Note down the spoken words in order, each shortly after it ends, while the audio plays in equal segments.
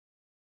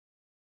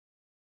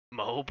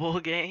Mobile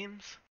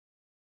games?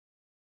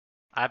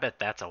 I bet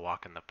that's a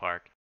walk in the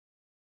park.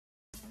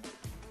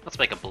 Let's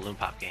make a balloon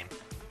pop game.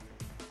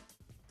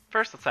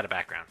 First, let's add a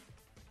background.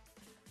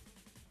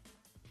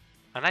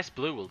 A nice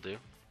blue will do.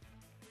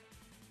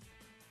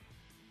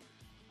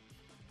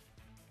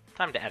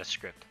 Time to add a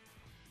script.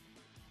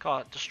 Call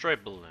it Destroy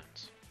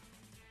Balloons.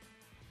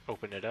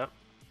 Open it up.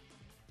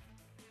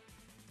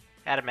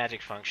 Add a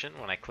magic function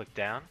when I click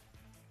down.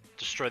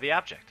 Destroy the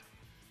object.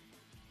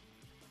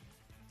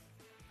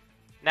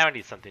 Now I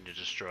need something to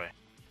destroy.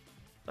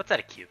 Let's add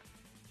a cube.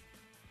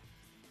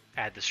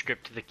 Add the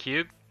script to the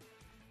cube.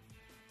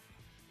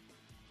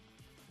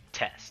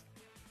 Test.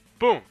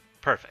 Boom!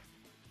 Perfect.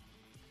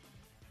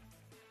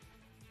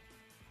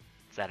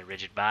 Let's add a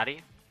rigid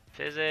body.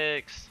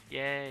 Physics!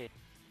 Yay!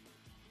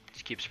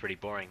 This cube's pretty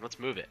boring. Let's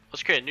move it.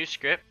 Let's create a new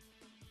script.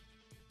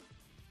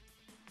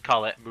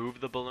 Call it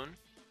Move the Balloon.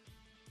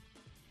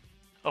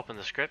 Open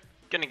the script.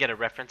 Gonna get a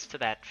reference to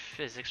that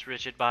physics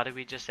rigid body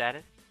we just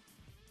added.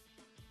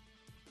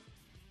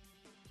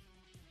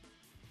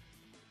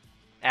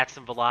 Add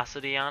some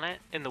velocity on it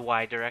in the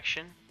Y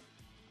direction.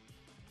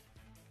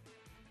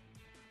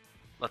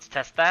 Let's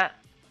test that.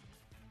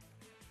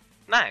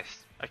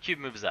 Nice! Our cube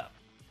moves up.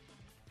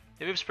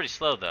 It moves pretty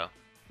slow though.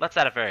 Let's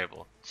add a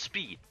variable.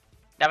 Speed.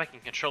 Now we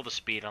can control the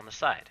speed on the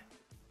side.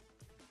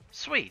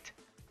 Sweet!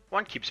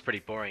 One cube's pretty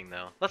boring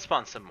though. Let's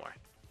spawn some more.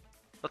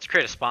 Let's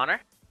create a spawner.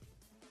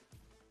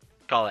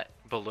 Call it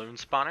Balloon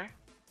Spawner.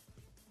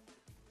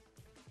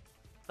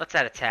 Let's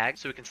add a tag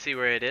so we can see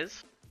where it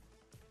is.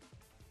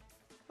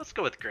 Let's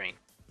go with green.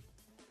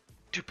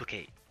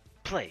 Duplicate.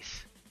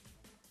 Place.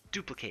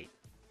 Duplicate.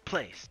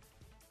 Place.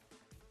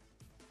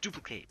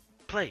 Duplicate.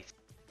 Place.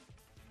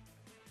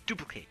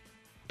 Duplicate.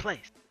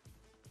 Place.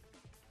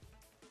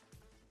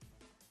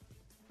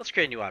 Let's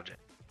create a new object.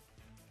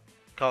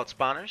 Call it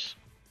spawners.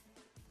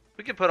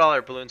 We can put all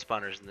our balloon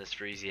spawners in this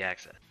for easy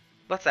access.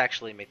 Let's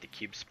actually make the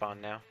cube spawn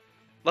now.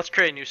 Let's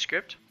create a new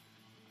script.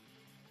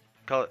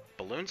 Call it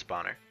Balloon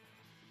Spawner.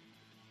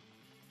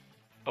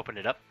 Open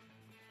it up.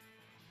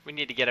 We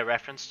need to get a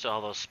reference to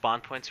all those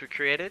spawn points we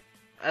created,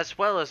 as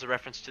well as a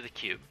reference to the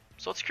cube.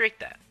 So let's create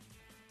that.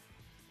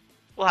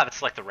 We'll have it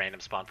select a random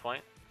spawn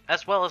point,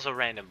 as well as a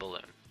random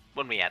balloon,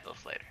 when we add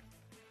those later.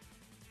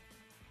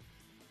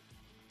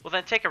 We'll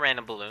then take a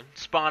random balloon,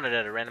 spawn it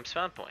at a random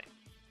spawn point.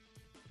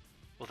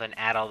 We'll then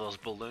add all those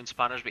balloon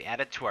spawners we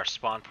added to our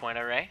spawn point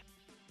array.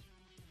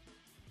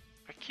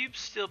 Our cube's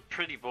still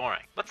pretty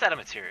boring. Let's add a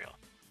material.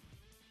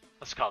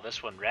 Let's call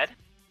this one red.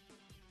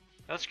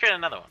 Now let's create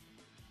another one.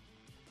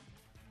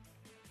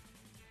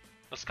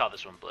 Let's call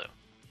this one blue.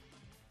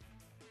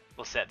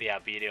 We'll set the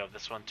albedo of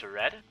this one to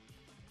red,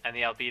 and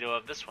the albedo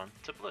of this one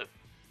to blue.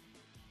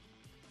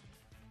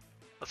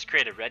 Let's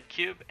create a red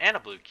cube and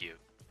a blue cube.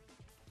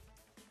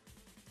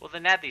 We'll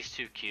then add these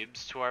two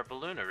cubes to our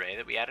balloon array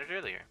that we added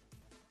earlier.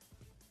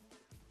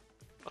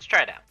 Let's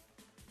try it out.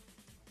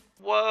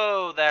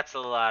 Whoa, that's a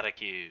lot of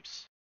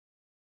cubes.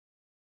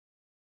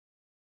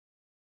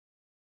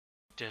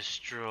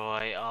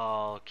 Destroy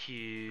all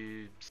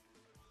cubes.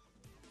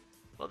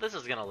 Well, this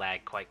is gonna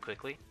lag quite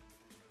quickly.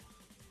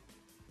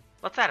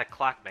 Let's add a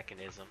clock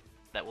mechanism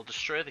that will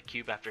destroy the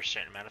cube after a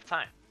certain amount of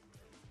time.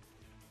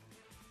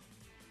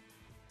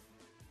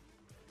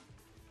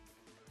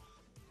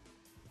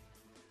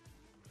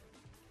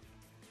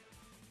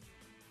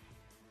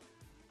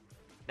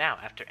 Now,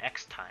 after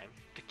X time,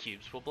 the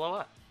cubes will blow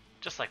up,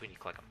 just like when you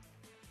click them.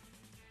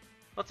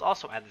 Let's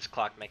also add this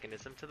clock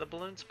mechanism to the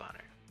balloon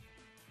spawner.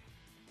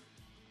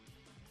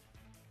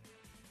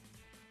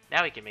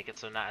 Now we can make it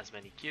so not as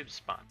many cubes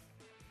spawn.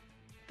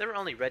 There were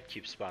only red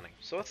cubes spawning,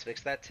 so let's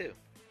fix that too.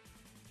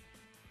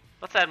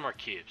 Let's add more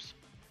cubes.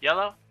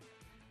 Yellow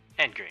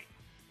and green.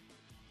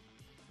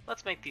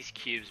 Let's make these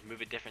cubes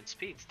move at different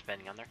speeds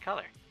depending on their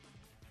color.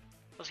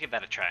 Let's give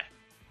that a try.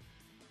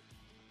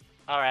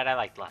 Alright, I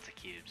like lots of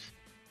cubes.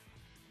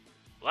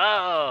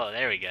 Whoa,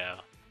 there we go.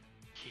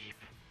 Keep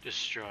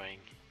destroying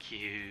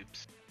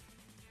cubes.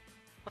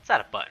 Let's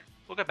add a button.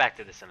 We'll go back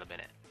to this in a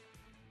minute.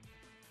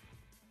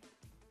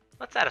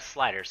 Let's add a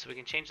slider so we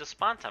can change the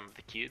spawn time of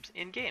the cubes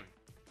in-game.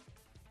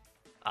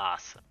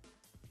 Awesome.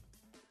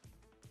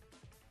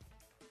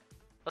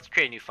 Let's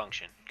create a new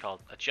function called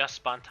Adjust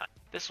Spawn Time.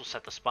 This will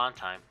set the spawn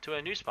time to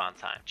a new spawn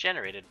time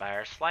generated by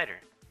our slider.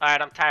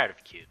 Alright, I'm tired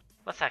of cubes.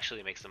 Let's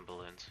actually make some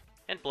balloons.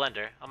 In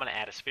Blender, I'm going to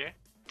add a sphere.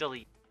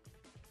 Delete.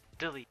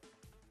 Delete.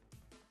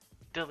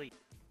 Delete.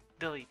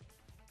 Delete.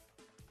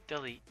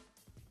 Delete.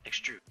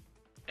 Extrude.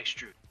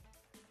 Extrude.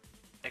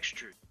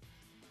 Extrude.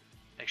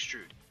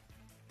 Extrude.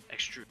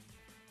 Extrude.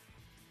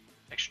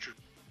 Extrude.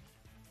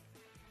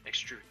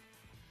 Extrude.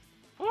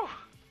 Whew!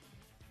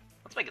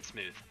 Let's make it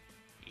smooth.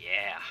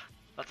 Yeah!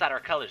 Let's add our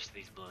colors to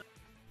these balloons.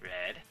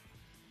 Red.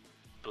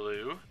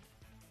 Blue.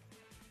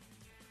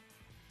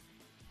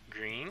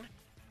 Green.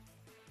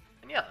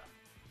 And yellow.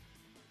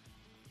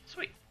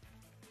 Sweet.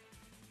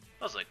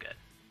 Those look good.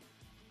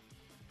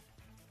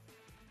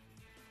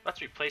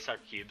 Let's replace our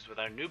cubes with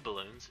our new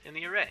balloons in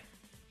the array.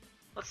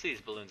 Let's see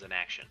these balloons in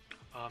action.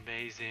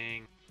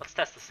 Amazing. Let's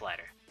test the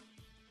slider.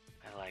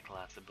 I like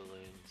lots of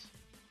balloons.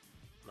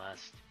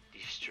 Must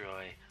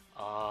destroy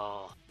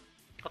all.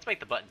 Let's make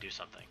the button do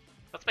something.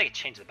 Let's make it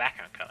change the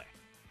background color.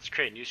 Let's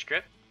create a new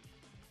script.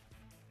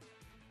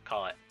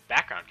 Call it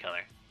background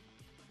color.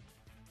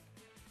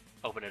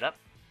 Open it up.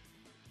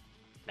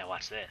 Now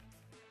watch this.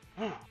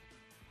 Woo!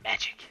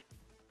 Magic.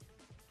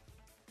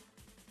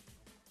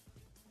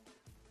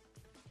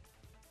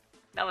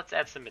 Now let's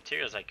add some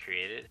materials I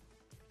created.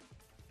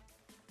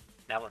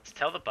 Now let's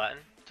tell the button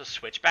to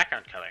switch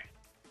background color.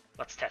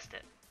 Let's test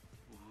it.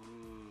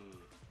 Ooh,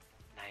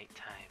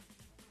 nighttime.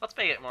 Let's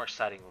make it more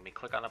exciting when we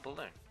click on a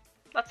balloon.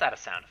 Let's add a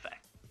sound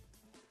effect.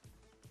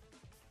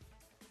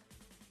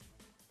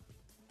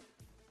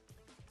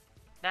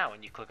 Now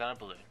when you click on a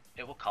balloon,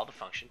 it will call the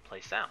function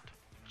playSound,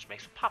 which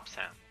makes a pop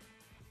sound.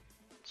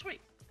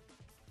 Sweet.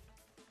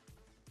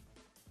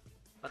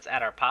 Let's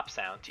add our pop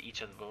sound to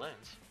each of the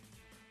balloons.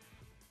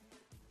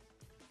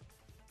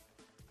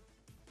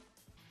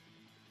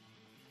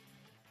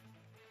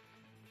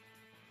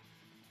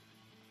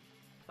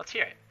 Let's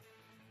hear it.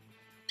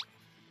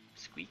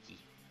 Squeaky.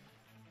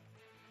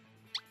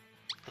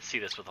 Let's see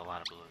this with a lot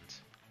of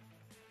balloons.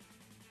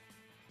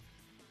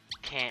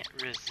 Can't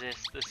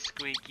resist the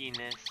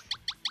squeakiness.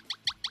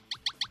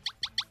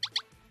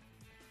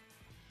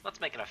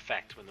 Let's make an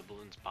effect when the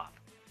balloons pop.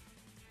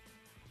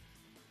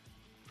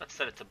 Let's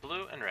set it to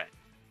blue and red.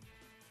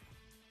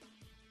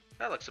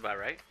 That looks about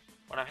right.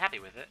 When I'm happy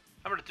with it,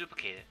 I'm going to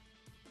duplicate it.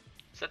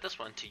 Set this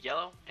one to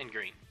yellow and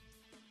green.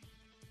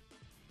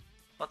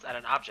 Let's add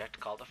an object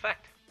called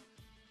effect.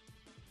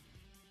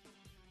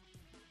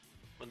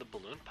 When the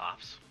balloon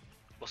pops,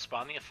 we'll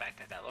spawn the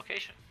effect at that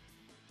location.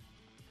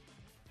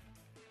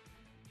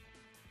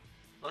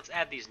 Let's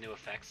add these new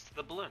effects to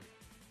the balloon.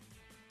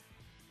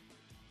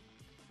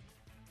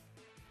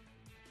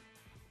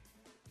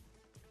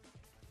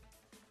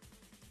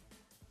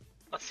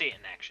 Let's see it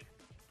in action.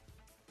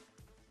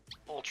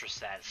 Ultra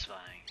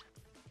satisfying.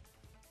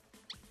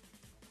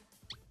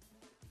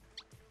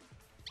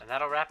 And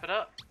that'll wrap it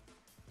up.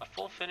 A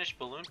full finished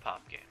balloon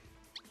pop game.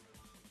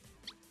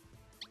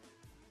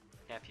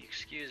 Now if you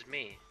excuse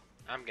me,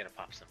 I'm gonna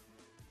pop some.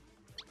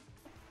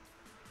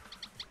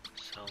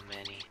 So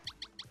many.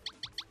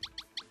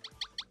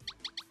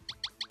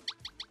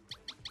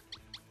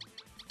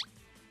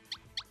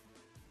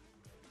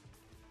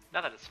 Now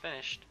that it's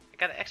finished, I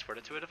gotta export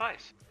it to a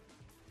device.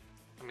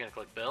 I'm gonna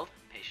click build,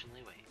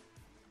 patiently wait.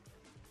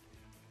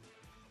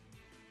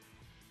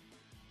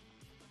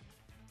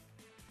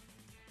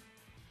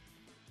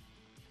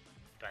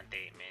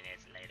 20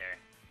 minutes later.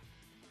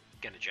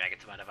 Gonna drag it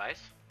to my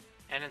device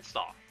and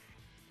install.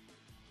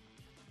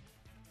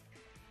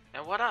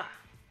 And voila!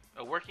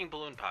 A working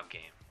balloon pop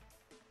game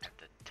at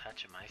the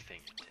touch of my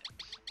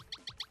fingertips.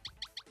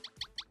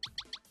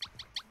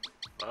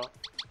 Well,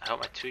 I hope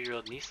my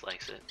 2-year-old niece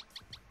likes it.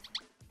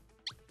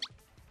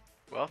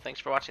 Well, thanks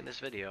for watching this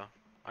video.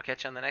 I'll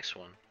catch you on the next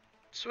one.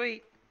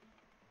 Sweet!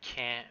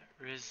 Can't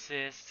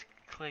resist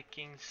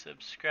clicking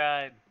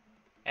subscribe.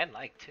 And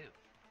like too.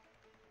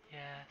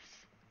 Yes.